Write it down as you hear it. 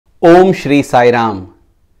Om Shri Sai Ram,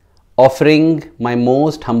 offering my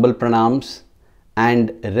most humble pranams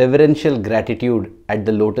and reverential gratitude at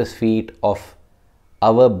the lotus feet of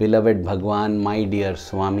our beloved Bhagwan, my dear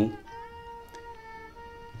Swami.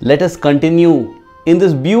 Let us continue in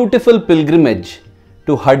this beautiful pilgrimage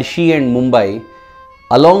to Hadshi and Mumbai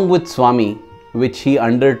along with Swami, which he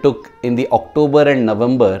undertook in the October and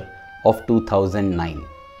November of 2009.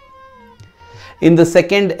 In the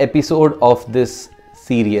second episode of this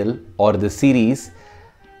serial or the series,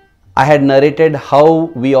 I had narrated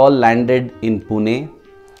how we all landed in Pune,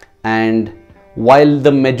 and while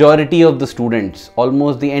the majority of the students,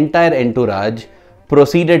 almost the entire entourage,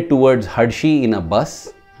 proceeded towards Hadshi in a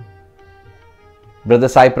bus, Brother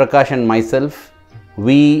Sai Prakash and myself,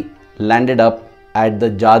 we landed up at the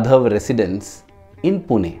Jadhav residence in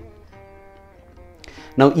Pune.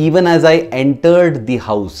 Now, even as I entered the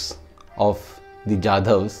house of the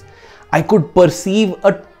Jadhavs, I could perceive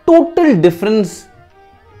a total difference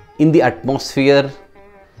in the atmosphere.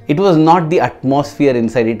 It was not the atmosphere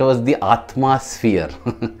inside, it was the atmosphere.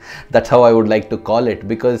 That's how I would like to call it,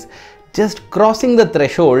 because just crossing the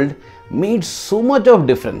threshold made so much of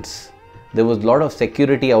difference. There was a lot of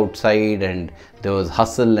security outside, and there was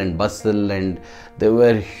hustle and bustle, and there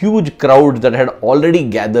were huge crowds that had already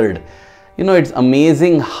gathered. You know, it's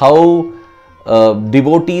amazing how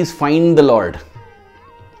devotees find the Lord.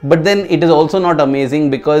 But then it is also not amazing,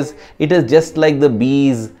 because it is just like the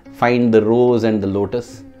bees find the rose and the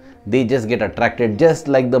lotus. They just get attracted, just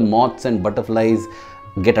like the moths and butterflies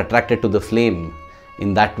get attracted to the flame.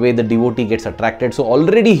 In that way, the devotee gets attracted. So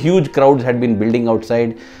already huge crowds had been building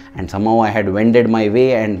outside, and somehow I had wended my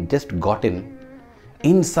way and just got in.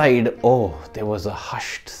 Inside, oh, there was a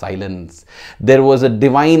hushed silence. There was a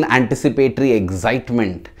divine anticipatory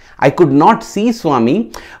excitement. I could not see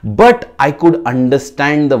Swami, but I could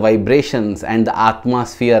understand the vibrations and the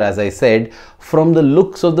atmosphere, as I said, from the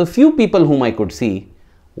looks of the few people whom I could see.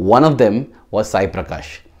 One of them was Sai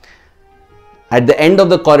Prakash. At the end of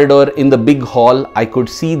the corridor in the big hall, I could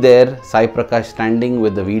see there Sai Prakash standing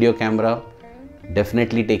with the video camera,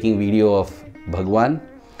 definitely taking video of Bhagwan.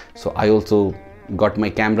 So I also got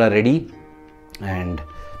my camera ready and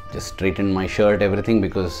just straightened my shirt, everything,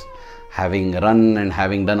 because having run and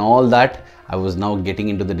having done all that, I was now getting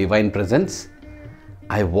into the divine presence.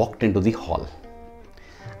 I walked into the hall.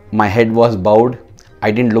 My head was bowed.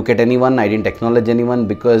 I didn't look at anyone. I didn't acknowledge anyone,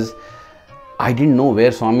 because I didn't know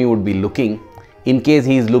where Swami would be looking. In case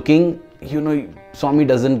he is looking, you know, Swami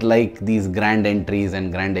doesn't like these grand entries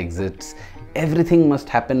and grand exits. Everything must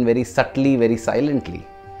happen very subtly, very silently.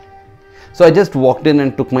 So I just walked in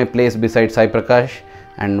and took my place beside Sai Prakash.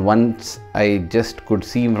 And once I just could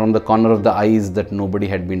see from the corner of the eyes that nobody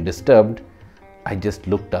had been disturbed, I just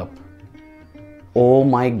looked up. Oh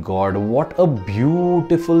my God, what a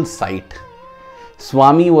beautiful sight.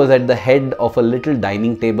 Swami was at the head of a little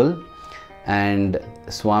dining table, and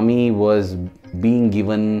Swami was being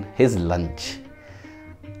given his lunch.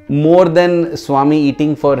 More than Swami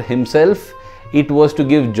eating for himself, it was to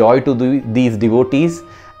give joy to these devotees,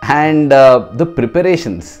 and the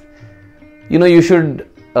preparations. You know, you should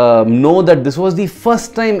know that this was the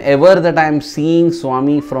first time ever that I am seeing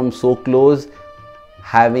Swami from so close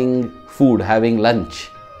having food, having lunch.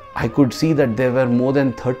 I could see that there were more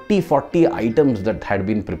than 30-40 items that had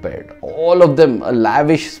been prepared. All of them a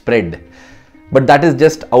lavish spread. But that is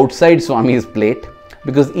just outside Swami's plate,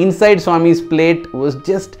 because inside Swami's plate was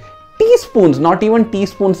just teaspoons, not even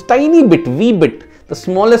teaspoons, tiny bit, wee bit, the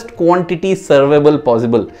smallest quantity servable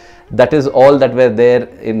possible. That is all that were there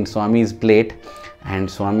in Swami's plate, and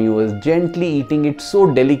Swami was gently eating it so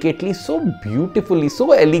delicately, so beautifully,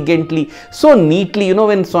 so elegantly, so neatly. You know,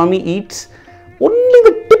 when Swami eats, only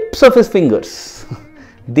the tips of his fingers,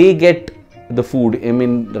 they get the food. I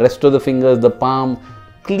mean, rest of the fingers, the palm,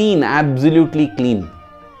 clean, absolutely clean.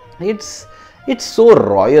 It's so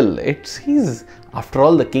royal. He's after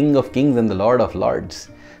all the King of Kings and the Lord of Lords.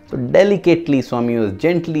 So delicately Swami was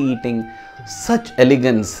gently eating. Such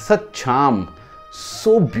elegance, such charm,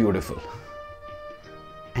 so beautiful.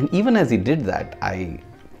 And even as he did that, I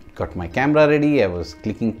got my camera ready, I was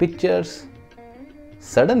clicking pictures.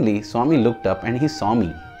 Suddenly Swami looked up and he saw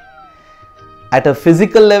me. At a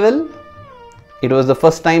physical level, it was the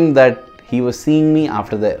first time that he was seeing me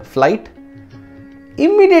after the flight.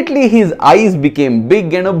 Immediately his eyes became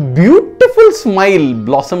big and a beautiful smile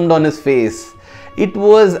blossomed on his face. It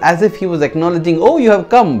was as if he was acknowledging, "Oh, you have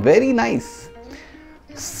come, very nice."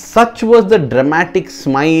 Such was the dramatic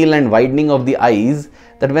smile and widening of the eyes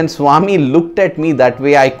that when Swami looked at me that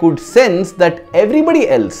way, I could sense that everybody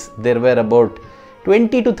else, there were about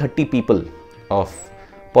 20 to 30 people of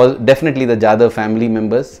definitely the Jadhav family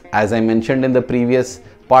members. As I mentioned in the previous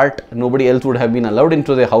part, nobody else would have been allowed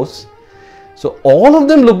into the house. So all of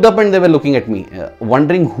them looked up and they were looking at me,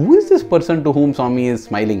 wondering who is this person to whom Swami is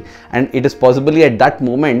smiling. And it is possibly at that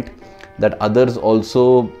moment that others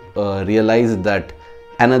also realized that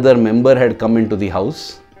another member had come into the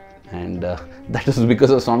house, and that is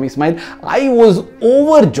because of Swami's smile. I was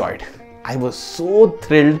overjoyed. I was so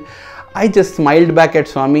thrilled. I just smiled back at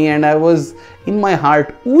Swami, and I was in my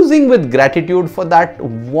heart oozing with gratitude for that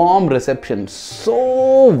warm reception.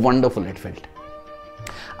 So wonderful it felt.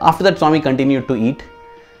 After that, Swami continued to eat.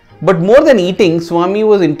 But more than eating, Swami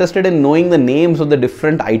was interested in knowing the names of the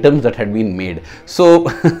different items that had been made. So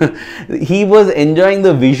he was enjoying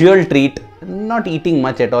the visual treat, not eating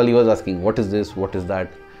much at all. He was asking, what is this? What is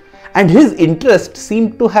that? And his interest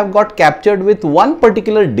seemed to have got captured with one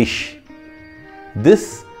particular dish.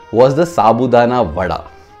 This was the sabudana vada.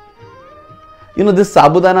 You know, this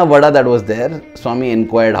sabudana vada that was there, Swami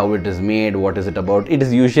inquired how it is made, what is it about. It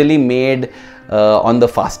is usually made on the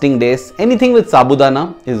fasting days. Anything with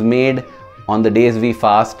sabudana is made on the days we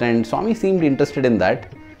fast, and Swami seemed interested in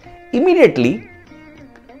that. Immediately,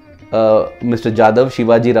 Mr. Jadhav,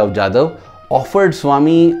 Shivaji Rao Jadhav, offered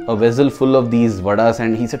Swami a vessel full of these vadas,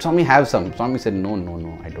 and he said, Swami, have some. Swami said, no,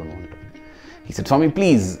 I don't want to. He said, Swami,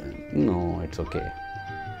 please. No, it's okay.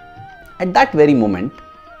 At that very moment,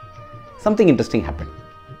 something interesting happened.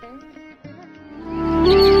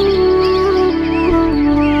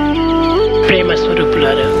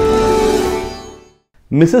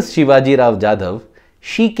 Mrs. Shivaji Rao Jadhav,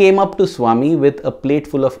 she came up to Swami with a plate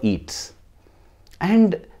full of eats.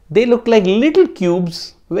 And they looked like little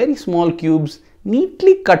cubes, very small cubes,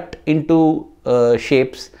 neatly cut into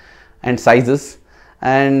shapes and sizes.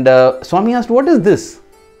 And Swami asked, what is this?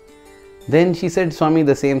 Then she said, Swami,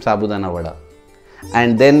 the same sabudana vada.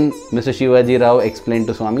 And then Mr. Shivaji Rao explained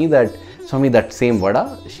to Swami that, Swami, that same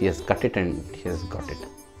vada, she has cut it and she has got it.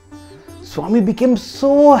 Swami became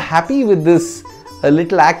so happy with this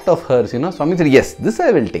little act of hers, Swami said, yes, this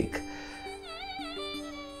I will take.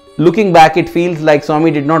 Looking back, it feels like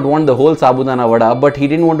Swami did not want the whole sabudana vada, but he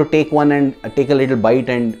didn't want to take one and take a little bite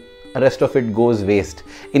and the rest of it goes waste.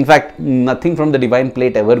 In fact, nothing from the divine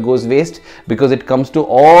plate ever goes waste, because it comes to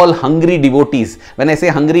all hungry devotees. When I say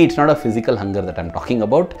hungry, it's not a physical hunger that I'm talking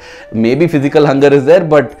about. Maybe physical hunger is there,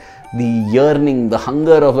 but the yearning, the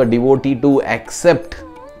hunger of a devotee to accept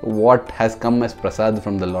what has come as prasad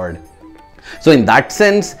from the Lord. So in that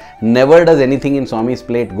sense, never does anything in Swami's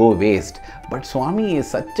plate go waste. But Swami is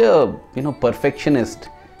such a perfectionist.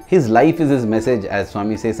 His life is his message, as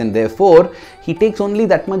Swami says, and therefore he takes only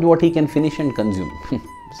that much what he can finish and consume.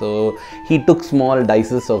 So he took small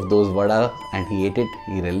dices of those vada and he ate it,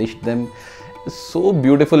 he relished them. So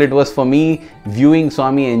beautiful it was for me viewing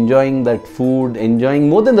Swami enjoying that food, enjoying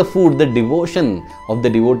more than the food, the devotion of the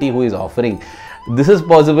devotee who is offering. This is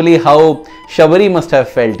possibly how Shabari must have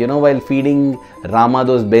felt, while feeding Rama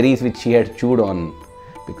those berries which she had chewed on,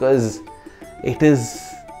 because it is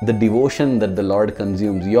the devotion that the Lord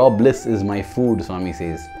consumes. Your bliss is my food, Swami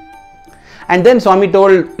says. And then Swami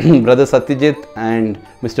told Brother Satyajit and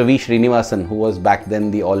Mr. V. Srinivasan, who was back then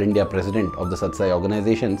the All India President of the Sathya Sai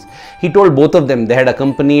organizations, he told both of them, they had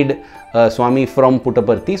accompanied Swami from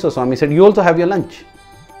Puttaparthi. So Swami said, you also have your lunch.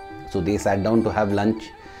 So they sat down to have lunch.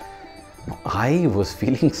 I was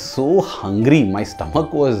feeling so hungry. My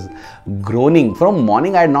stomach was groaning. From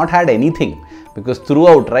morning I had not had anything, because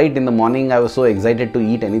throughout, right, in the morning I was so excited to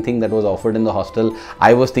eat anything that was offered in the hostel.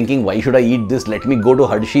 I was thinking, why should I eat this? Let me go to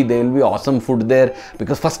Hadshi. There will be awesome food there,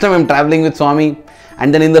 because first time I'm traveling with Swami.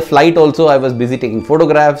 And then in the flight also I was busy taking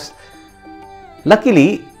photographs.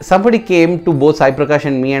 Luckily, somebody came to both Sai Prakash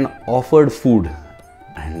and me and offered food.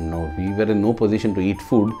 And no, we were in no position to eat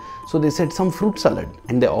food. So they said some fruit salad,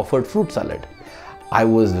 and they offered fruit salad. I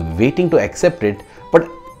was waiting to accept it, but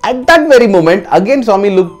at that very moment, again Swami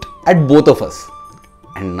looked at both of us.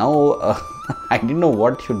 And now I didn't know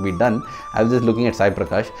what should be done. I was just looking at Sai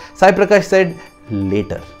Prakash. Sai Prakash said,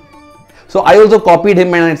 later. So I also copied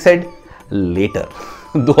him and I said, later.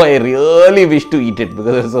 Though I really wish to eat it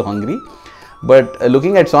because I was so hungry. But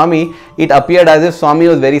looking at Swami, it appeared as if Swami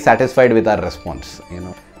was very satisfied with our response,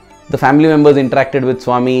 The family members interacted with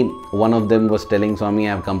Swami. One of them was telling Swami,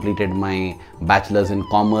 I have completed my bachelor's in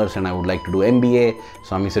commerce and I would like to do MBA.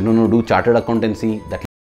 Swami said, no, do chartered accountancy. That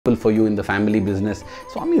will be for you in the family business.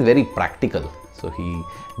 Swami is very practical. So he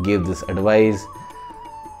gave this advice.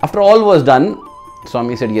 After all was done,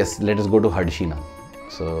 Swami said, yes, let us go to Hadshi now.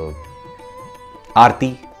 So,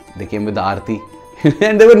 Aarti, they came with the Aarti.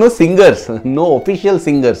 And there were no singers, no official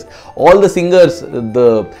singers. All the singers,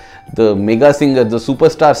 the the mega singers, the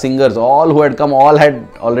superstar singers, all who had come, all had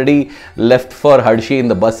already left for Hadshi in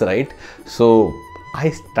the bus, right? So I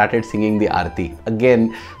started singing the Aarti.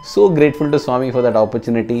 Again, so grateful to Swami for that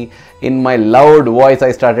opportunity. In my loud voice,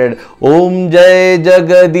 I started Om Jai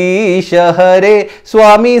Jagadisha Hare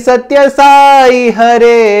Swami Sathya Sai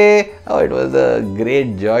Hare. Oh, it was a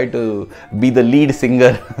great joy to be the lead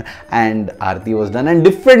singer and Aarti was done. And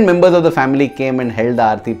different members of the family came and held the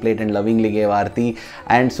Aarti plate and lovingly gave Aarti.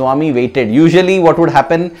 And Swami waited. Usually what would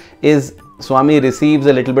happen is Swami receives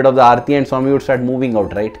a little bit of the Aarti and Swami would start moving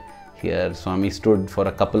out, right? Here Swami stood for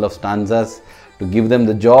a couple of stanzas to give them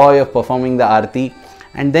the joy of performing the Aarti,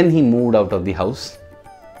 and then he moved out of the house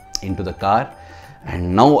into the car.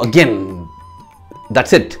 And now again,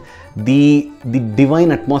 that's it. The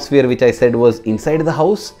divine atmosphere which I said was inside the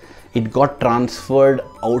house, it got transferred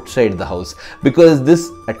outside the house, because this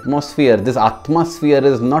atmosphere, this atmosphere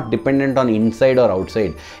is not dependent on inside or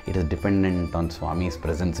outside. It is dependent on Swami's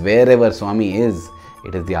presence. Wherever Swami is,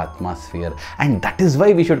 it is the atmosphere, and that is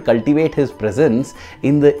why we should cultivate his presence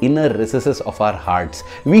in the inner recesses of our hearts.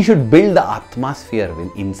 We should build the atmosphere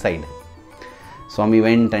inside. Swami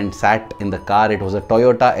went and sat in the car. It was a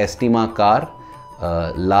Toyota Estima car,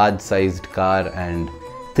 a large sized car, and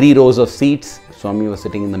 3 rows of seats. Swami was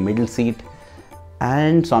sitting in the middle seat,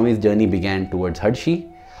 and Swami's journey began towards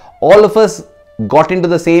Hadshi. All of us got into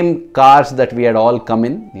the same cars that we had all come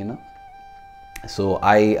in, you know. So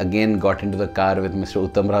I again got into the car with Mr.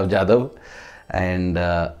 Uttamrao Jadhav,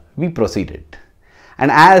 and we proceeded. And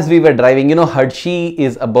as we were driving, you know, Hadshi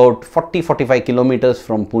is about 40-45 kilometers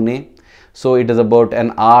from Pune. So it is about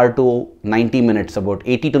an hour to 90 minutes, about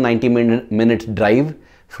 80 to 90 minutes drive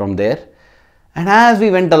from there. And as we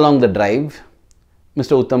went along the drive,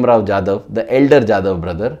 Mr. Uttamrao Jadhav, the elder Jadhav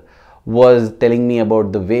brother, was telling me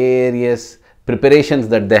about the various preparations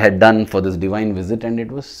that they had done for this divine visit, and it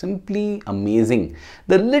was simply amazing.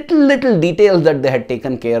 The little details that they had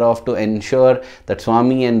taken care of to ensure that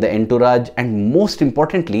Swami and the entourage, and most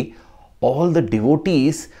importantly, all the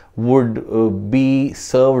devotees would be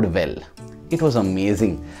served well. It was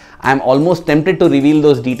amazing. I am almost tempted to reveal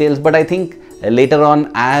those details, but I think later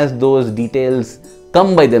on, as those details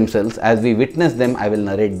come by themselves, as we witness them, I will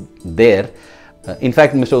narrate there. In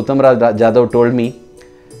fact, Mr. Uttamrao Jadhav told me,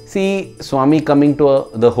 see, Swami coming to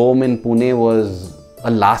the home in Pune was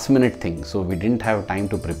a last minute thing. So we didn't have time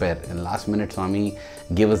to prepare. And last minute Swami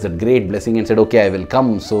gave us a great blessing and said, okay, I will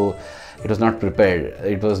come. So it was not prepared.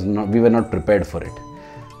 We were not prepared for it.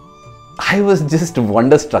 I was just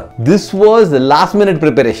wonderstruck. This was the last minute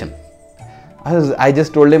preparation. I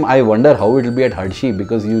just told him, I wonder how it will be at Hadshi,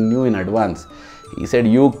 because you knew in advance. He said,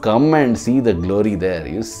 you come and see the glory there.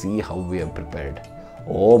 You see how we have prepared.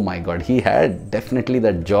 Oh my God, he had definitely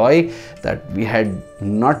that joy that we had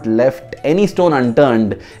not left any stone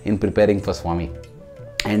unturned in preparing for Swami.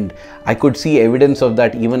 And I could see evidence of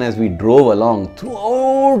that even as we drove along.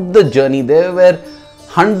 Throughout the journey, there were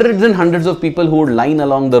hundreds and hundreds of people who would line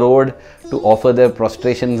along the road to offer their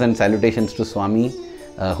prostrations and salutations to Swami,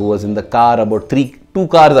 who was in the car about 2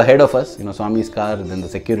 cars ahead of us, you know, Swami's car, then the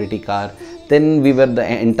security car, then we were, the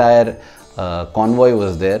entire convoy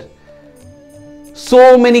was there.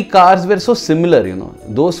 So many cars were so similar, you know.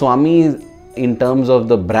 Though Swami, in terms of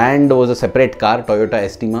the brand, was a separate car, Toyota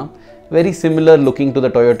Estima, very similar looking to the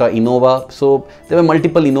Toyota Innova. So there were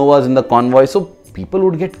multiple Innovas in the convoy. So people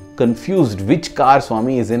would get confused which car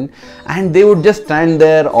Swami is in, and they would just stand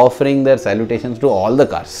there offering their salutations to all the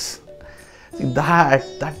cars. That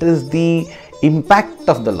is the impact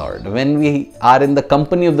of the Lord. When we are in the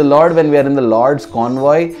company of the Lord, when we are in the Lord's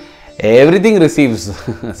convoy, everything receives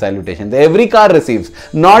salutations. Every car receives,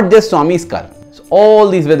 not just Swami's car. So all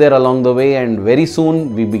these were there along the way, and very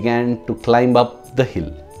soon we began to climb up the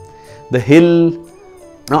hill.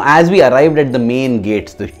 Now as we arrived at the main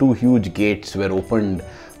gates, the 2 huge gates were opened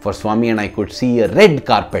for Swami, and I could see a red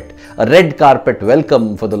carpet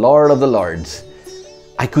welcome for the Lord of the Lords.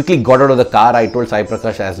 I quickly got out of the car. I told Sai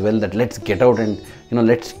Prakash as well that let's get out and, you know,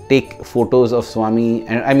 let's take photos of Swami,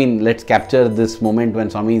 and I mean, let's capture this moment when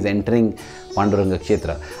Swami is entering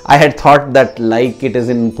Pandurangakshetra. I had thought that like it is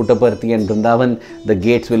in Puttaparthi and Vrindavan, the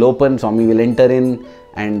gates will open, Swami will enter in,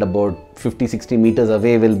 and about 50-60 meters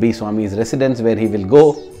away will be Swami's residence where he will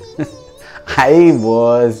go. I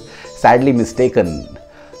was sadly mistaken.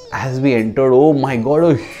 As we entered, oh my God,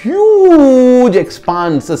 a huge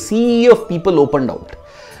expanse, a sea of people opened out.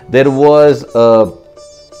 There was a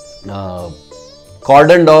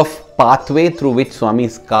cordoned off pathway through which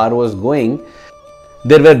Swami's car was going.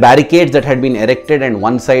 There were barricades that had been erected, and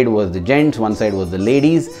one side was the gents, one side was the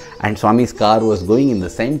ladies, and Swami's car was going in the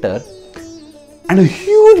center. And a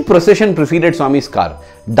huge procession preceded Swami's car.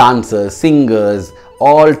 Dancers, singers,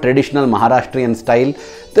 all traditional Maharashtrian style.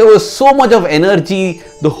 There was so much of energy.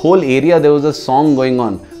 The whole area, there was a song going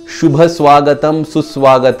on. Shubha Swagatam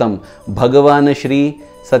Suswagatam Bhagavan Shri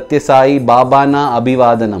Sathya Sai Babana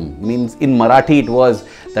Abhivadanam. Means in Marathi it was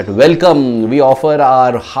that welcome, we offer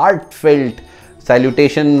our heartfelt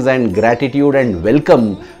salutations and gratitude and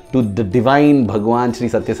welcome to the divine Bhagavan Shri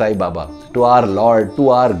Sathya Sai Baba, to our Lord, to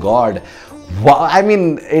our God. Wow, I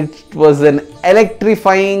mean, it was an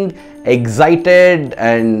electrifying, excited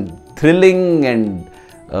and thrilling and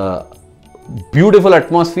beautiful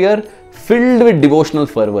atmosphere filled with devotional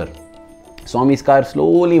fervor. Swami's car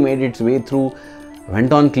slowly made its way through,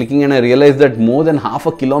 went on clicking, and I realized that more than half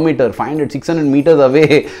a kilometer, 500, 600 meters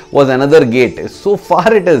away was another gate. So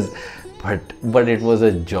far it is. But it was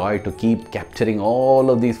a joy to keep capturing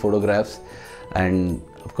all of these photographs. And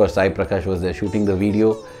of course, Sai Prakash was there shooting the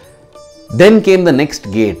video. Then came the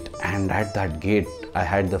next gate, and at that gate I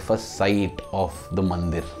had the first sight of the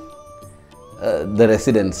mandir. The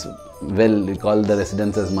residence, well, we call the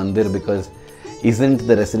residence as mandir because isn't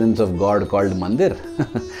the residence of God called mandir?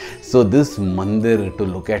 So this mandir, to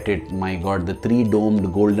look at it, my God, the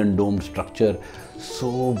three-domed, golden domed structure,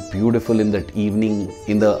 so beautiful in that evening,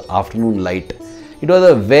 in the afternoon light. It was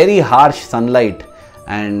a very harsh sunlight,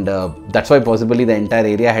 and that's why possibly the entire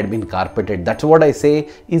area had been carpeted. That's what I say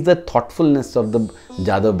is the thoughtfulness of the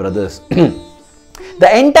Jadhav brothers.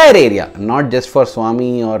 The entire area, not just for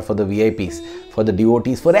Swami or for the VIPs, for the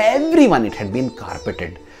devotees, for everyone, it had been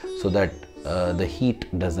carpeted so that the heat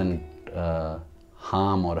doesn't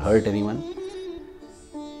harm or hurt anyone.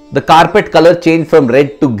 The carpet color changed from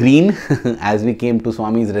red to green as we came to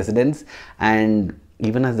Swami's residence, and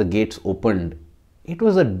even as the gates opened, it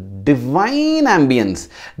was a divine ambience.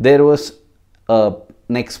 There was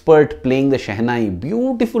an expert playing the Shehnai,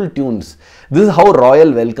 beautiful tunes. This is how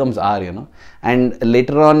royal welcomes are, you know. And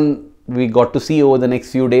later on, we got to see over the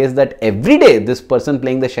next few days that every day this person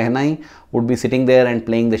playing the Shehnai would be sitting there and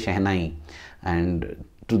playing the Shehnai. And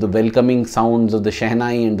to the welcoming sounds of the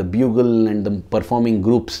Shehnai and the bugle and the performing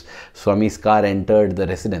groups, Swami's car entered the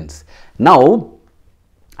residence. Now,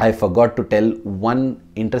 I forgot to tell one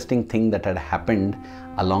interesting thing that had happened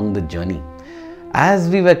along the journey. As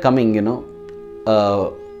we were coming, you know,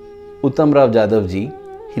 Uttam Rao Jadhav ji,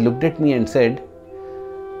 he looked at me and said,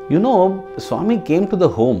 you know, Swami came to the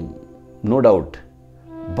home, no doubt,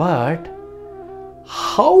 but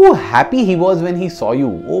how happy he was when he saw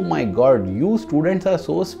you. Oh my God, you students are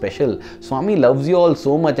so special. Swami loves you all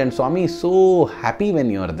so much, and Swami is so happy when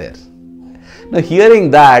you are there. Now, hearing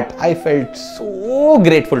that, I felt so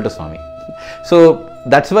grateful to Swami. So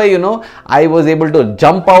that's why, you know, I was able to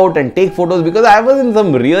jump out and take photos because I was in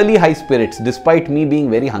some really high spirits despite me being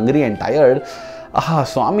very hungry and tired.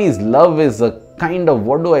 Swami's love is a kind of,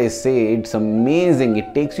 what do I say, it's amazing.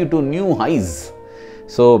 It takes you to new highs.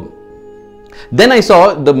 So then I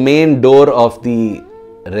saw the main door of the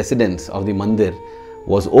residence of the mandir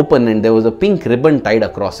was open, and there was a pink ribbon tied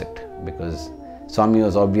across it because Swami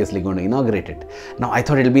was obviously going to inaugurate it. Now I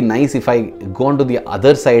thought it would be nice if I go on to the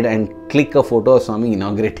other side and click a photo of Swami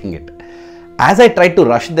inaugurating it. As I tried to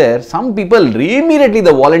rush there, some people immediately,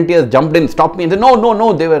 the volunteers jumped in, stopped me and said,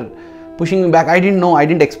 no, they were pushing me back. I didn't know, I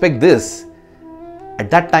didn't expect this.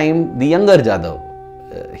 At that time, the younger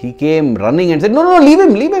Jadhav, he came running and said, no, leave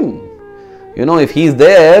him. You know, if he's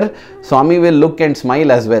there, Swami will look and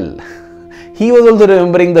smile as well. He was also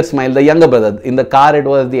remembering that smile, the younger brother. In the car, it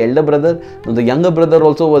was the elder brother. No, the younger brother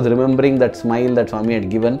also was remembering that smile that Swami had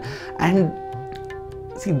given. And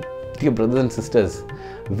see, dear brothers and sisters,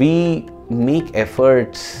 we make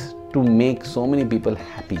efforts to make so many people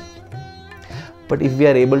happy. But if we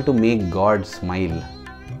are able to make God smile,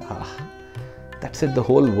 that's it, the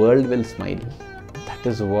whole world will smile. That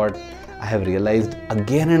is what I have realized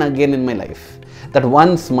again and again in my life. That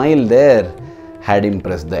one smile there had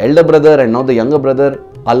impressed the elder brother, and now the younger brother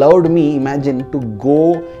allowed me, imagine, to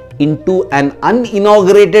go into an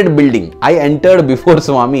uninaugurated building. I entered before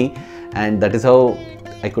Swami, and that is how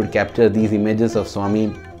I could capture these images of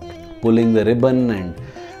Swami pulling the ribbon and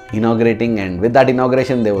inaugurating. And with that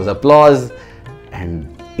inauguration, there was applause.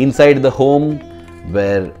 And inside the home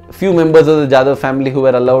were few members of the Jadhav family who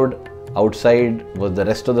were allowed. Outside was the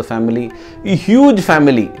rest of the family, a huge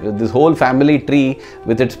family, this whole family tree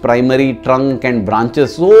with its primary trunk and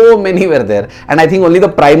branches, so many were there. And I think only the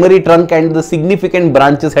primary trunk and the significant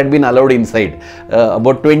branches had been allowed inside.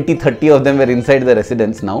 About 20-30 of them were inside the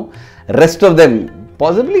residence now. Rest of them,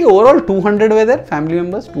 possibly overall 200 were there, family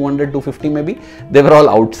members, 200-250 maybe. They were all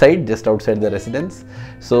outside, just outside the residence.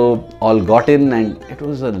 So all got in, and it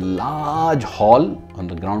was a large hall on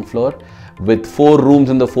the ground floor with 4 rooms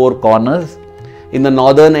in the 4 corners. In the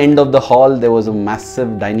northern end of the hall, there was a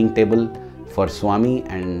massive dining table for Swami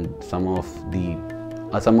and some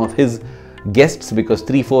of his guests, because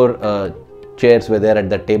 3-4 chairs were there at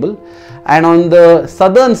that table. And on the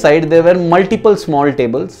southern side, there were multiple small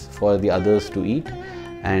tables for the others to eat.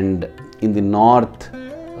 And in the north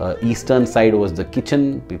eastern side was the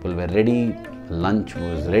kitchen. People were ready. Lunch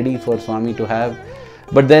was ready for Swami to have.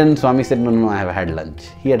 But then Swami said, no, I have had lunch.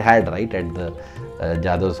 He had right at the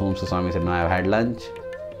Jadhav's home. So Swami said, no, I have had lunch.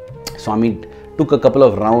 Swami took a couple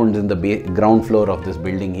of rounds in the ground floor of this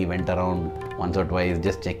building. He went around once or twice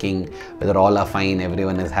just checking whether all are fine,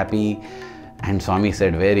 everyone is happy. And Swami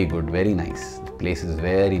said, very good, very nice. The place is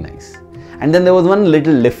very nice. And then there was one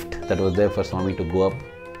little lift that was there for Swami to go up.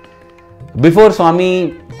 Before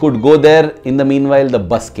Swami could go there, in the meanwhile, the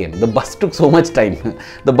bus came. The bus took so much time.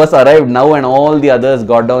 The bus arrived now and all the others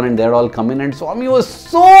got down and they're all come in, and Swami was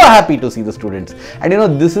so happy to see the students. And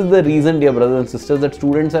this is the reason, dear brothers and sisters, that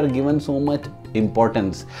students are given so much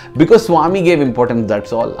importance. Because Swami gave importance,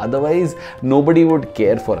 that's all. Otherwise, nobody would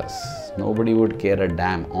care for us. Nobody would care a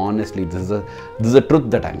damn. Honestly, this is a truth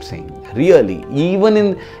that I'm saying. Really, even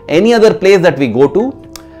in any other place that we go to,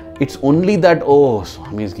 it's only that, oh,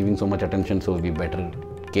 Swami is giving so much attention, so we better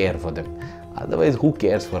care for them. Otherwise, who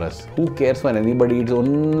cares for us? Who cares for anybody? It's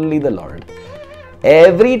only the Lord.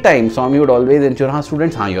 Every time, Swami would always ensure,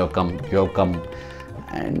 students, you have come.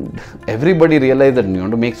 And everybody realized that you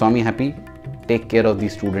want to make Swami happy, take care of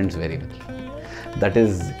these students very well. That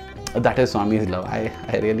is Swami's love. I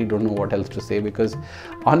really don't know what else to say, because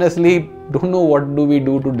honestly, don't know what do we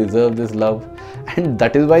do to deserve this love. And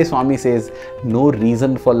that is why Swami says, no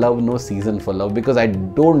reason for love, no season for love, because I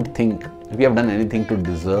don't think we have done anything to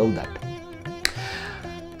deserve that.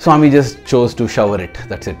 Swami just chose to shower it,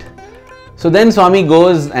 that's it. So then Swami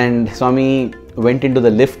goes, and Swami went into the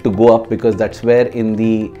lift to go up, because that's where in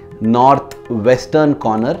the northwestern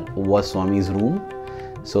corner was Swami's room.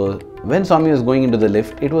 So when Swami was going into the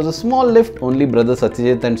lift, it was a small lift, only Brother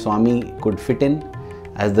Satyajit and Swami could fit in.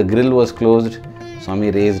 As the grill was closed,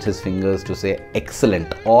 Swami raised his fingers to say,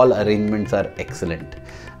 excellent, all arrangements are excellent.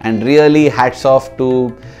 And really hats off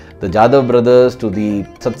to the Jadhav brothers, to the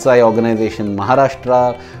Sathya Sai organization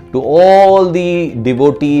Maharashtra, to all the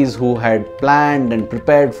devotees who had planned and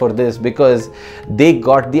prepared for this, because they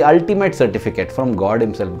got the ultimate certificate from God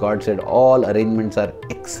himself. God said all arrangements are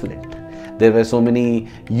excellent. There were so many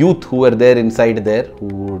youth who were there inside there, who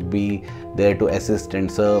would be there to assist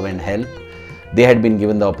and serve and help. They had been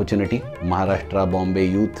given the opportunity, Maharashtra, Bombay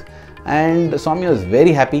youth, and Swami was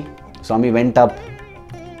very happy. Swami went up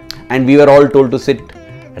and we were all told to sit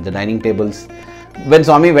at the dining tables. When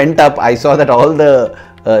Swami went up, I saw that all the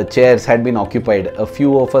chairs had been occupied. A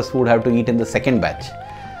few of us would have to eat in the second batch.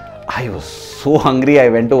 I was so hungry, I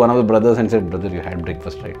went to one of the brothers and said, brother, you had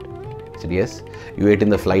breakfast, right? He said, yes. You ate in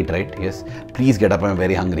the flight, right? Yes. Please get up, I'm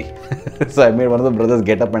very hungry. So I made one of the brothers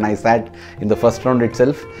get up and I sat in the first round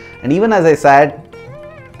itself. And even as I sat,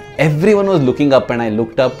 everyone was looking up, and I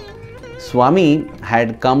looked up. Swami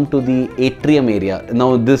had come to the atrium area.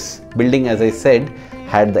 Now this building, as I said,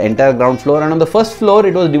 had the entire ground floor, and on the first floor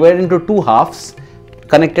it was divided into 2 halves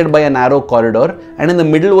connected by a narrow corridor, and in the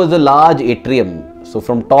middle was a large atrium. So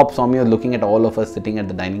from top, Swami was looking at all of us sitting at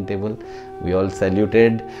the dining table. We all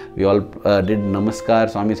saluted, we all did namaskar.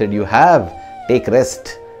 Swami said, take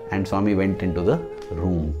rest. And Swami went into the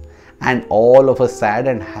room. And all of us sat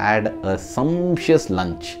and had a sumptuous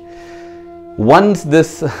lunch. Once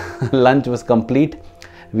this lunch was complete,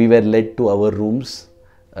 we were led to our rooms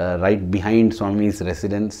right behind Swami's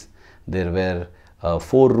residence. There were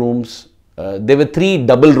 4 rooms. There were 3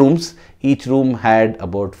 double rooms. Each room had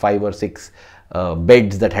about 5 or 6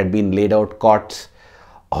 beds that had been laid out, cots.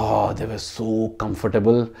 Oh, they were so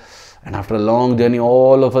comfortable. And after a long journey,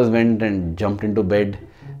 all of us went and jumped into bed.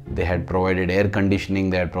 They had provided air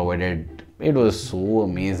conditioning. It was so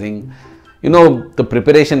amazing. The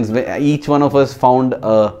preparations, each one of us found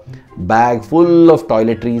a bag full of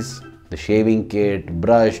toiletries, the shaving kit,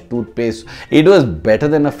 brush, toothpaste. It was better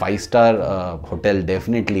than a 5-star hotel,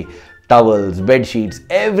 definitely. Towels, bed sheets,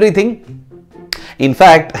 everything. In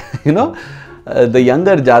fact, the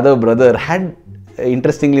younger Jadhav brother had,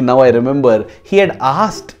 interestingly now I remember, he had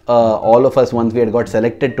asked all of us once we had got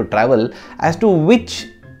selected to travel as to which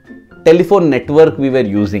telephone network we were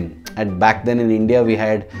using. And back then in India we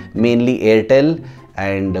had mainly Airtel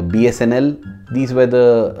and BSNL. These were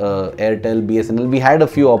the Airtel, BSNL. We had a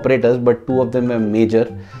few operators, but 2 of them were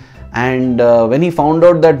major. And when he found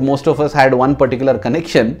out that most of us had one particular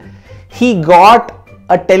connection, he got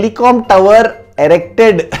a telecom tower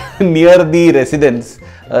erected near the residence,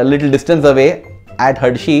 a little distance away, at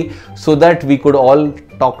Hadshi so that we could all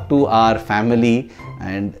talk to our family.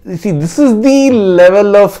 And you see, this is the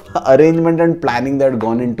level of arrangement and planning that had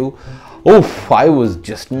gone into. Oh, I was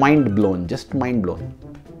just mind blown,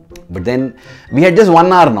 But then we had just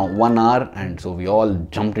 1 hour now, 1 hour, and so we all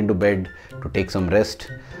jumped into bed to take some rest.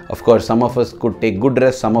 Of course, some of us could take good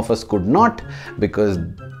rest, some of us could not, because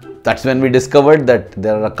that's when we discovered that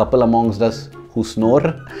there are a couple amongst us who snore,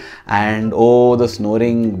 and oh, the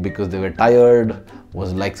snoring, because they were tired,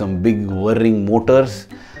 was like some big whirring motors.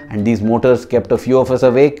 And these motors kept a few of us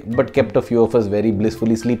awake, but kept a few of us very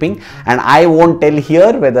blissfully sleeping. And I won't tell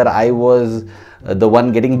here whether I was the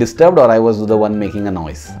one getting disturbed or I was the one making a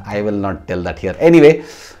noise. I will not tell that here. Anyway,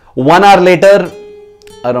 1 hour later,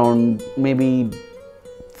 around maybe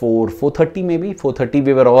 4:30,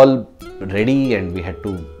 we were all ready and we had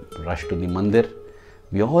to rush to the mandir.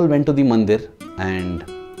 We all went to the mandir and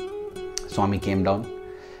Swami came down.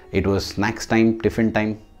 It was snacks time, tiffin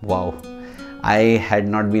time. Wow. I had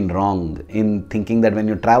not been wrong in thinking that when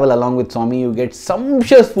you travel along with Swami, you get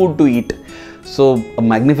sumptuous food to eat. So a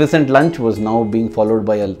magnificent lunch was now being followed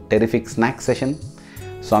by a terrific snack session.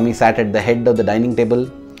 Swami sat at the head of the dining table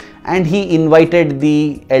and he invited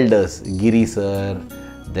the elders, Giri sir,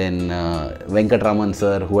 then Venkatraman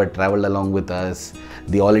sir, who had travelled along with us,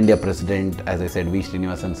 the All India President, as I said, V.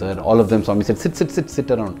 Srinivasan sir, all of them. Swami said,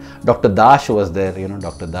 sit around. Dr. Dash was there,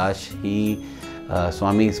 Dr. Dash, he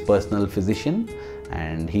Swami's personal physician,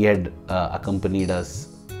 and he had accompanied us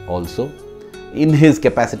also in his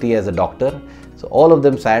capacity as a doctor. So all of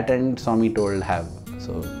them sat and Swami told have.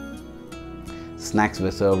 So snacks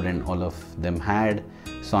were served and all of them had.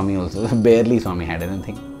 Swami also, barely Swami had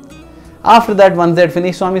anything. After that, once they had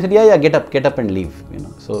finished, Swami said, yeah, get up and leave.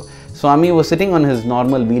 So Swami was sitting on his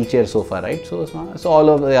normal wheelchair sofa, right? So all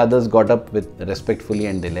of the others got up with respectfully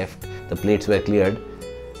and they left. The plates were cleared.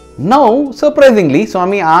 Now, surprisingly,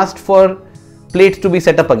 Swami asked for plates to be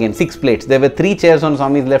set up again, 6 plates. There were 3 chairs on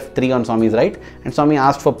Swami's left, 3 on Swami's right, and Swami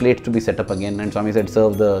asked for plates to be set up again, and Swami said,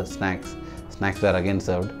 serve the snacks. Snacks were again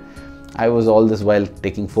served. I was all this while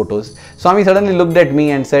taking photos. Swami suddenly looked at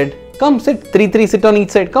me and said, come sit, 3 sit on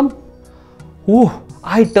each side, come. Ooh,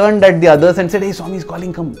 I turned at the others and said, hey, Swami is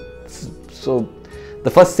calling, come. So the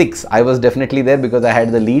first 6, I was definitely there because I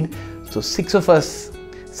had the lead. So 6 of us,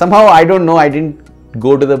 somehow, I don't know, I didn't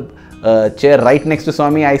go to the chair right next to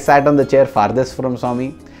Swami. I sat on the chair farthest from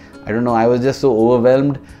Swami. I don't know, I was just so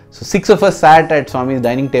overwhelmed. So 6 of us sat at Swami's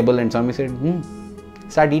dining table and Swami said,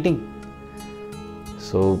 start eating.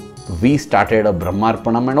 So we started a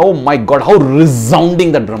Brahmarpanam and oh my God, how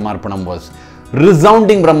resounding that Brahmarpanam was.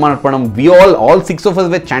 Resounding Brahmarpanam. We all 6 of us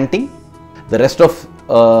were chanting. The rest of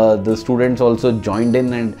the students also joined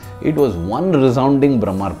in and it was one resounding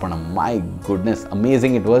Brahmarpanam. My goodness,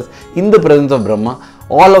 amazing it was in the presence of Brahma.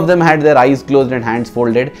 All of them had their eyes closed and hands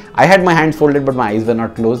folded. I had my hands folded but my eyes were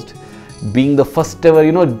not closed. Being the first ever,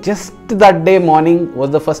 just that day morning was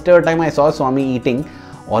the first ever time I saw Swami eating.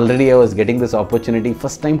 Already I was getting this opportunity,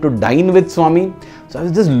 first time to dine with Swami. So I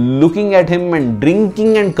was just looking at him and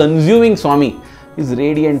drinking and consuming Swami. His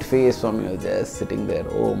radiant face, Swami was just sitting there.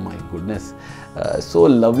 Oh my goodness. So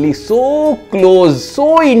lovely, so close,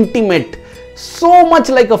 so intimate, so much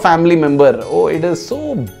like a family member. Oh, it is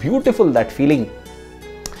so beautiful, that feeling.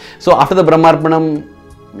 So after the Brahmarpanam,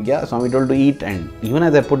 yeah, Swami told to eat, and even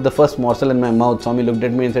as I put the first morsel in my mouth, Swami looked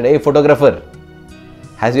at me and said, hey photographer,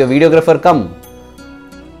 has your videographer come?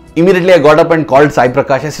 Immediately I got up and called Sai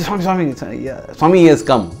Prakash. I said, Swami, yeah, Swami has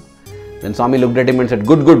come. Then Swami looked at him and said,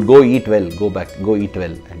 good, go eat well, go eat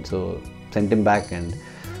well. And so sent him back and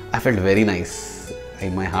I felt very nice.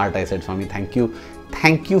 In my heart I said, Swami, thank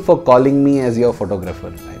you for calling me as your photographer.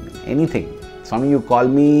 I mean, anything. Swami, you call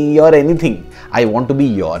me your anything. I want to be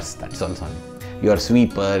yours, that's all, Swami. Your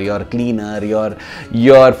sweeper, your cleaner,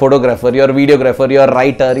 your photographer, your videographer, your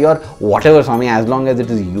writer, your whatever, Swami, as long as it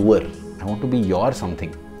is your. I want to be your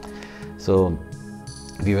something. So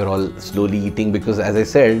we were all slowly eating because, as I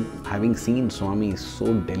said, having seen Swami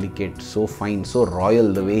so delicate, so fine, so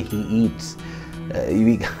royal the way he eats,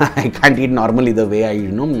 I can't eat normally the way I,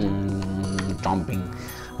 chomping.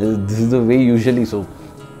 This is the way usually, so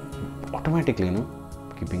automatically,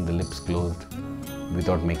 keeping the lips closed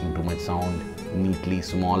without making too much sound, neatly,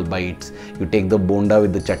 small bites. You take the bonda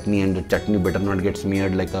with the chutney and the chutney better not get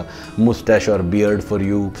smeared like a mustache or beard for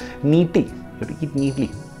you. Neatly, you have to eat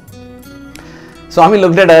neatly. Swami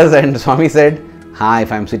looked at us and Swami said,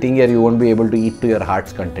 if I'm sitting here, you won't be able to eat to your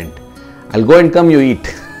heart's content. I'll go and come, you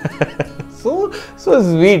eat. so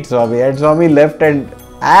sweet, Swami. And Swami left, and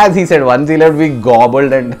as he said, once he left, we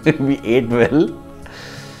gobbled and we ate well.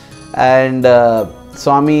 And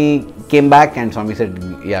Swami came back and Swami said,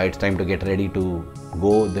 yeah, it's time to get ready to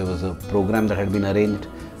go. There was a program that had been arranged.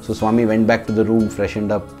 So Swami went back to the room,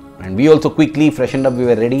 freshened up, and we also quickly freshened up. We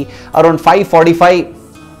were ready. Around 5:45,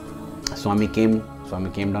 Swami came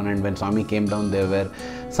down, and when Swami came down, there were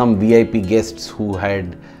some VIP guests who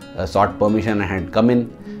had sought permission and had come in.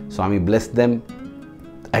 Swami blessed them,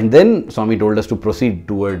 and then Swami told us to proceed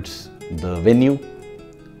towards the venue,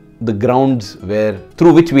 the grounds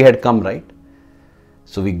through which we had come, right?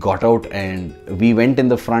 So we got out and we went in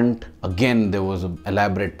the front. Again, there was an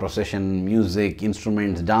elaborate procession, music,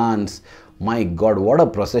 instruments, dance. My God, what a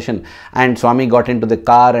procession. And Swami got into the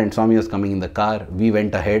car, and Swami was coming in the car. We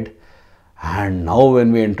went ahead. And now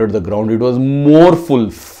when we entered the ground, it was more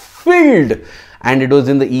filled. And it was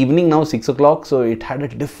in the evening now, 6 o'clock. So it had a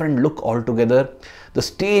different look altogether. The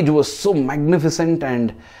stage was so magnificent,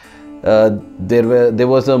 and there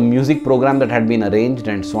was a music program that had been arranged,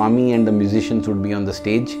 and Swami and the musicians would be on the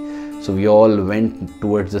stage. So we all went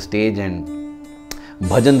towards the stage, and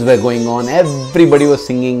bhajans were going on. Everybody was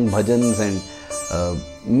singing bhajans, and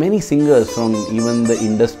many singers from even the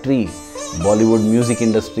industry, Bollywood music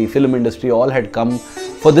industry, film industry, all had come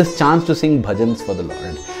for this chance to sing bhajans for the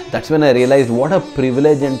Lord. That's when I realized what a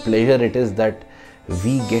privilege and pleasure it is that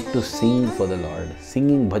we get to sing for the Lord.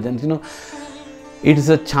 Singing bhajans, it is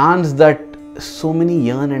a chance that so many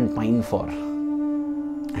yearn and pine for.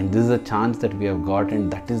 And this is a chance that we have got,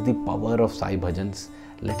 and that is the power of Sai Bhajans.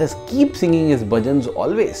 Let us keep singing his bhajans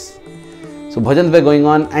always. So bhajans were going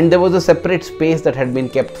on, and there was a separate space that had been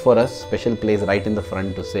kept for us, special place right in the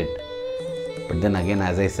front to sit. But then again,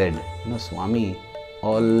 as I said, Swami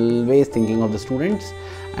always thinking of the students,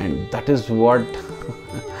 and that is what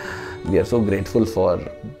we are so grateful for.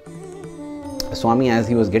 Swami, as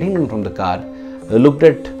he was getting in from the car, looked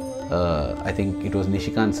at, I think it was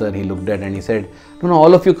Nishikant sir, he looked at and he said, no,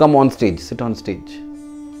 all of you come on stage, sit on stage.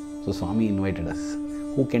 So Swami invited us.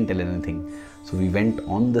 Who can tell anything? So we went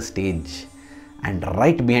on the stage, and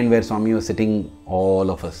right behind where Swami was sitting, all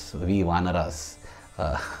of us, we Vanaras.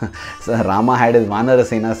 So Rama had his Vanara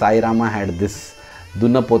Sena, Sai Rama had this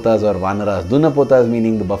Dunapotas or Vanaras. Dunapotas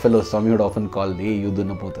meaning the buffaloes. Swami would often call, hey, you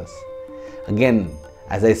Dunapotas. Again,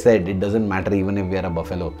 as I said, it doesn't matter even if we are a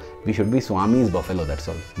buffalo. We should be Swami's buffalo, that's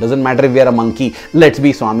all. Doesn't matter if we are a monkey, let's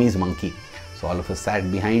be Swami's monkey. So all of us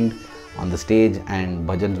sat behind on the stage, and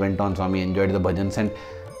bhajans went on. Swami enjoyed the bhajans, and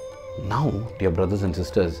now, dear brothers and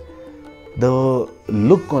sisters, the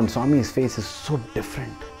look on Swami's face is so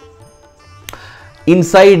different.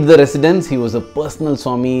 Inside the residence, he was a personal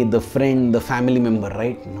Swami, the friend, the family member,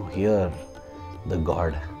 right? Now here, the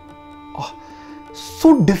God. Oh,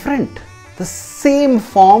 so different. The same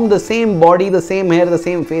form, the same body, the same hair, the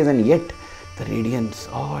same face, and yet the radiance,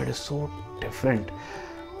 it is so different.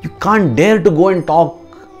 You can't dare to go and talk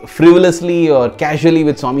frivolously or casually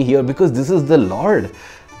with Swami here, because this is the Lord.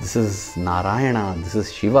 This is Narayana, this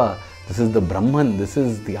is Shiva, this is the Brahman, this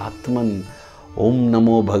is the Atman. Om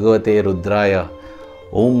Namo Bhagavate Rudraya.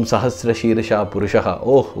 Om Sahasra Shirsha Purushaha.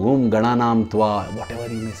 Oh, Om Gananam Tva.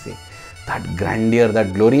 Whatever you may say. That grandeur,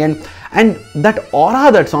 that glory, and that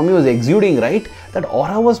aura that Swami was exuding, right? That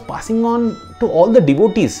aura was passing on to all the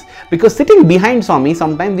devotees. Because sitting behind Swami,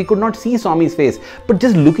 sometimes we could not see Swami's face. But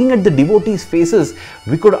just looking at the devotees' faces,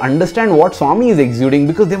 we could understand what Swami is exuding,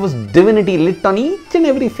 because there was divinity lit on each and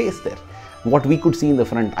every face there. What we could see in the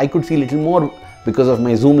front, I could see little more because of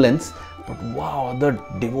my zoom lens. But wow, the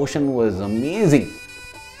devotion was amazing.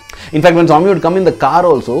 In fact, when Swami would come in the car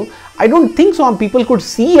also, I don't think people could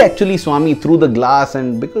see actually Swami through the glass,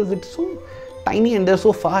 and because it's so tiny and they're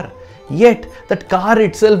so far. Yet that car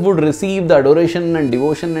itself would receive the adoration and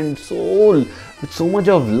devotion and soul. With so much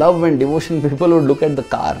of love and devotion, people would look at the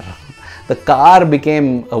car. The car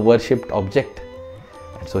became a worshipped object.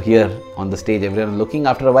 And so here on the stage, everyone looking.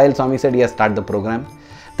 After a while, Swami said, yes, start the program.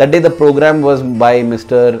 That day the program was by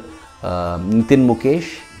Mr. Nitin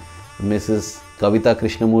Mukesh, Mrs. Kavita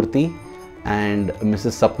Krishnamurti, and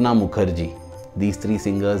Mrs. Sapna Mukherjee. These three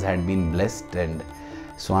singers had been blessed, and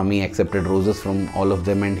Swami accepted roses from all of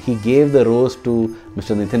them, and he gave the rose to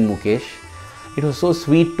Mr. Nitin Mukesh. It was so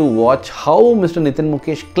sweet to watch how Mr. Nitin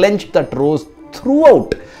Mukesh clenched that rose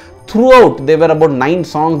throughout. There were about 9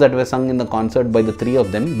 songs that were sung in the concert by the three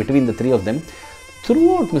of them, between the three of them.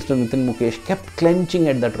 Throughout, Mr. Nitin Mukesh kept clenching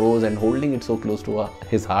at that rose and holding it so close to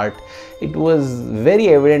his heart. It was very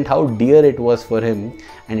evident how dear it was for him,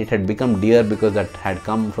 and it had become dear because that had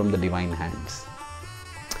come from the divine hands.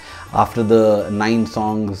 After the 9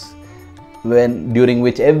 songs, during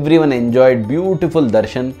which everyone enjoyed beautiful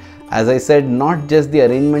darshan, as I said, not just the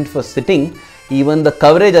arrangement for sitting, even the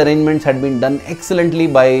coverage arrangements had been done excellently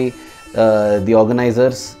by the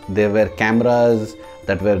organizers. There were cameras,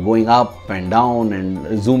 that were going up and down,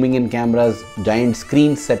 and zooming in cameras, giant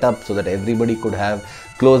screens set up so that everybody could have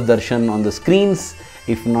close darshan on the screens,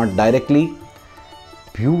 if not directly.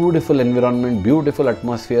 Beautiful environment, beautiful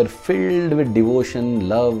atmosphere, filled with devotion,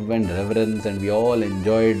 love and reverence, and we all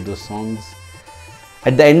enjoyed those songs.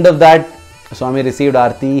 At the end of that, Swami received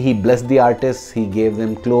Aarti, he blessed the artists, he gave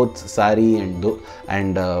them clothes, sari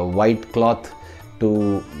and white cloth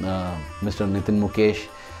to Mr. Nitin Mukesh.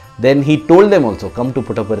 Then he told them also, come to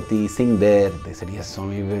Puttaparthi, sing there. They said, yes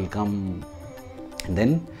Swami, we will come. And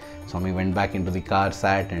then Swami went back into the car,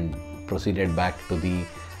 sat and proceeded back to the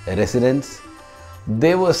residence.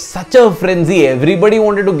 There was such a frenzy. Everybody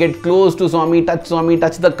wanted to get close to Swami, touch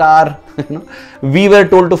the car. We were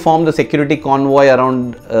told to form the security convoy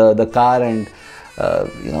around the car, and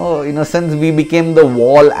in a sense we became the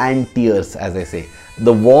wall and tears, as I say.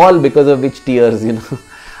 The wall because of which tears,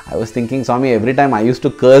 I was thinking, Swami, every time I used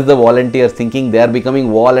to curse the volunteers thinking they are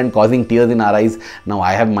becoming wall and causing tears in our eyes. Now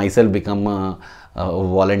I have myself become a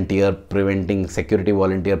volunteer, security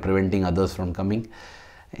volunteer, preventing others from coming.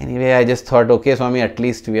 Anyway, I just thought, okay Swami, at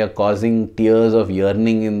least we are causing tears of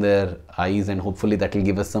yearning in their eyes, and hopefully that will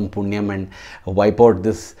give us some punyam and wipe out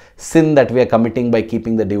this sin that we are committing by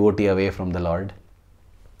keeping the devotee away from the Lord.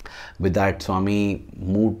 With that, Swami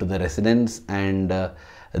moved to the residence, and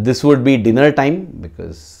this would be dinner time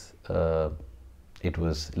because it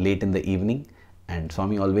was late in the evening, and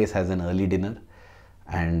Swami always has an early dinner,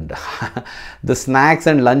 and the snacks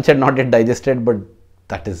and lunch had not yet digested, but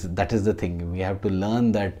that is the thing. We have to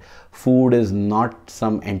learn that food is not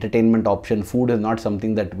some entertainment option. Food is not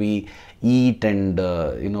something that we eat and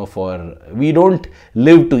we don't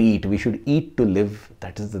live to eat. We should eat to live.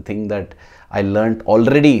 That is the thing that I learned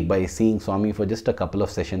already by seeing Swami for just a couple of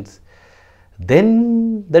sessions.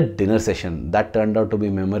 Then the dinner session, that turned out to be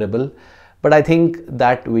memorable, but I think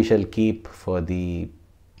that we shall keep for the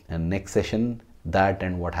next session, that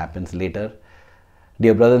and what happens later.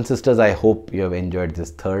 Dear brothers and sisters, I hope you have enjoyed this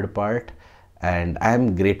third part, and I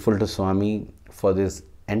am grateful to Swami for this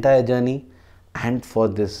entire journey and for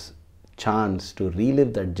this chance to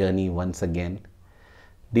relive that journey once again.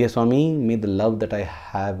 Dear Swami, may the love that I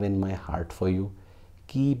have in my heart for you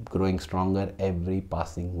keep growing stronger every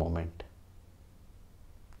passing moment.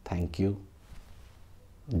 Thank you.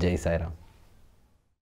 Jai Sai Ram.